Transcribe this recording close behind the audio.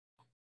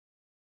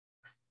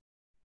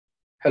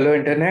Hello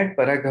Internet,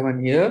 Parag Dhawan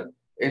here.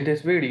 In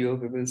this video,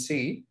 we will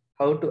see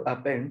how to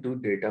append two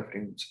data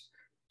frames.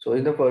 So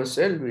in the first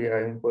cell, we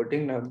are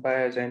importing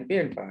NumPy as NP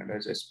and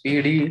Pandas as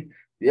PD.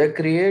 We are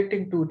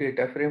creating two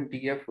data frame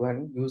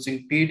df1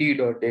 using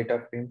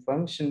pd.DataFrame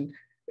function.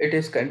 It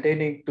is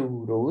containing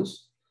two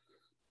rows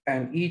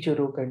and each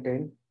row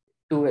contains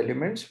two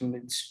elements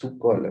means two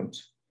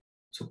columns.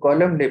 So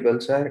column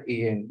labels are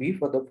A and B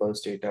for the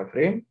first data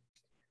frame.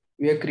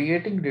 We are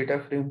creating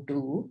data frame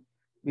 2,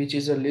 which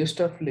is a list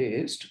of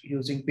lists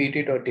using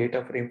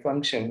pd.DataFrame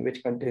function,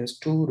 which contains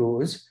two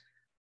rows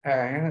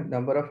and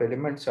number of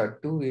elements are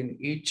 2 in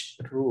each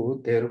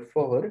row.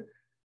 Therefore,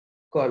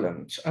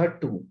 columns are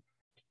 2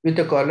 with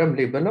a column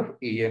label of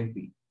A and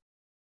B.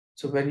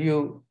 So when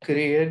you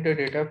create the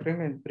data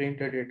frame and print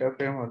the data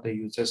frame on the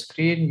user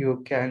screen,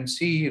 you can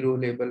see row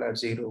label are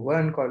 0,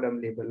 1, column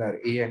label are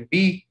A and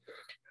B.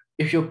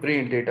 If you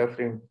print data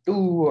frame 2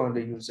 on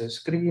the user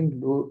screen,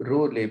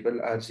 row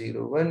label are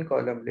 0, 1,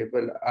 column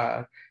label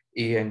are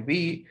A and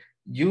B.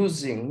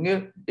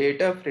 Using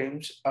data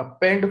frames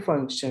append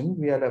function,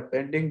 we are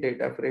appending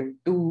data frame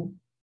 2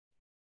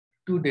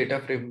 to data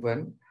frame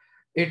 1.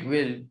 It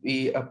will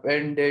be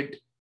appended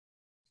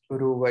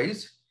row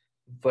wise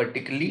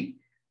vertically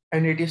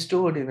and it is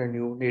stored in a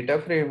new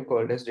data frame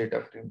called as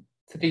data frame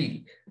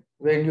 3.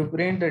 When you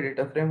print the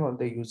data frame on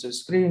the user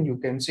screen, you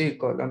can see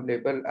column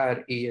label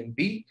are A and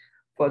B.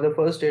 For the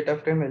first data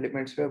frame,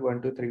 elements were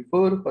 1, 2, 3,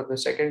 4. For the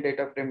second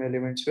data frame,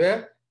 elements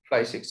were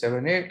 5, 6,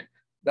 7, 8.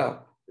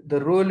 The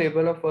row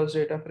label of first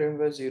data frame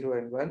was 0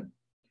 and 1.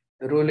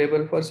 The row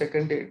label for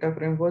second data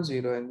frame was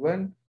 0 and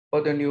 1.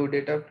 For the new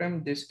data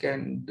frame,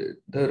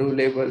 the row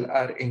label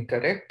are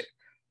incorrect.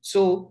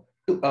 So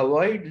to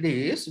avoid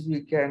this,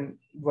 we can,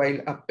 while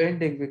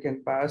appending, we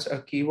can pass a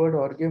keyword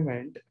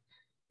argument,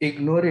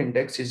 ignore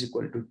index is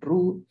equal to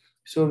true.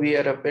 So we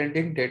are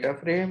appending data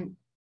frame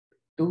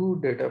to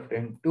data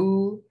frame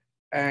 2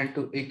 and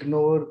to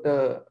ignore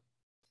the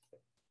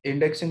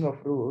indexing of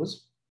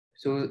rows.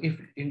 So if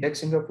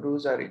indexing of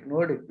rows are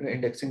ignored,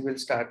 indexing will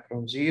start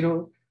from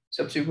 0.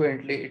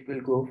 Subsequently, it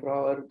will go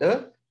for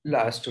the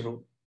last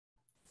row.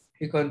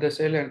 Click on the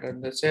cell and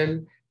run the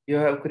cell. You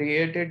have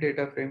created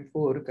data frame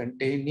 4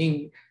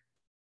 containing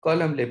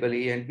column label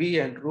A and B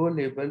and row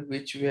label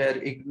which were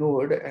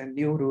ignored and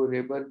new row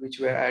label which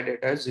were added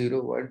as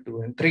 0, 1,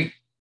 2 and 3.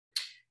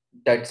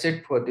 That's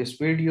it for this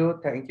video.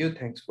 Thank you.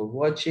 Thanks for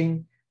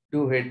watching.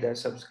 Do hit the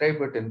subscribe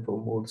button for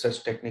more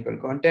such technical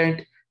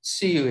content.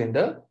 See you in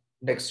the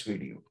next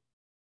video.